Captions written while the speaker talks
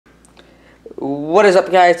What is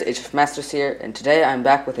up, guys? Hfmasters here, and today I'm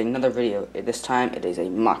back with another video. This time it is a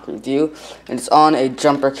mock review, and it's on a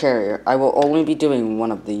jumper carrier. I will only be doing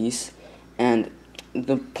one of these, and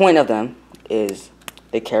the point of them is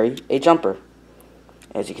they carry a jumper.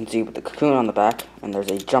 As you can see with the cocoon on the back, and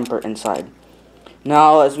there's a jumper inside.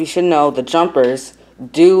 Now, as we should know, the jumpers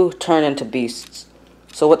do turn into beasts.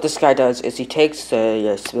 So what this guy does is he takes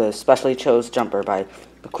a specially chose jumper by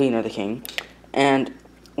the queen or the king, and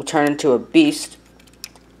will turn into a beast.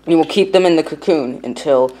 You will keep them in the cocoon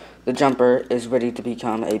until the jumper is ready to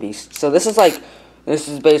become a beast. So this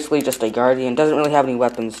is basically just a guardian. Doesn't really have any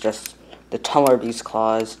weapons, just the tumbler beast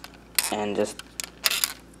claws, and just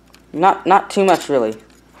not too much really.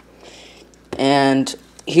 And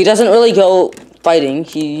he doesn't really go fighting.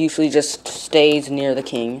 He usually just stays near the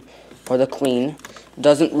king or the queen.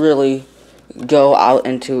 Doesn't really go out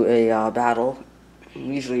into a battle. He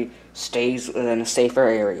usually stays within a safer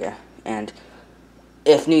area, and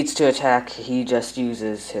if needs to attack, he just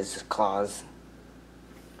uses his claws.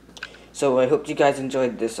 So I hope you guys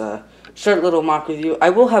enjoyed this short little mock review. I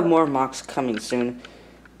will have more mocks coming soon,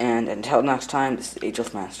 and until next time, this is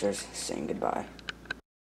Hfmasters saying goodbye.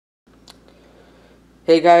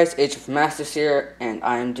 Hey guys, Hfmasters here, and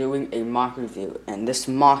I am doing a mock review, and this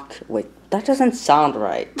mock, wait, that doesn't sound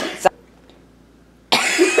right.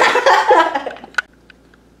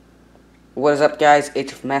 What is up, guys?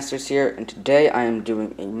 Hfmasters here, and today I am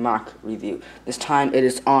doing a mock review. This time it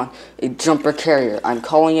is on a jumper carrier. I'm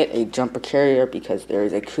calling it a jumper carrier because there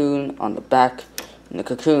is a cocoon on the back, and the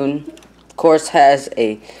cocoon, of course, has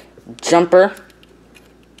a jumper.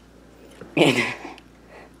 And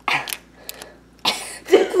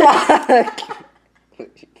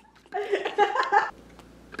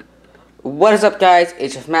what is up, guys?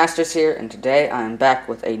 Hfmasters here, and today I am back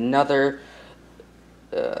with another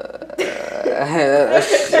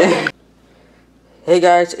Hey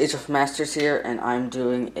guys, Hfmasters here, and I'm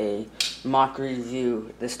doing a mock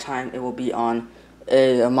review. This time it will be on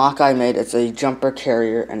a mock I made. It's a jumper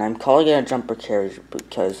carrier, and I'm calling it a jumper carrier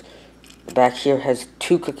because the back here has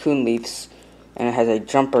 2 cocoon leaves, and it has a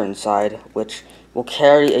jumper inside, which will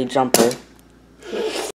carry a jumper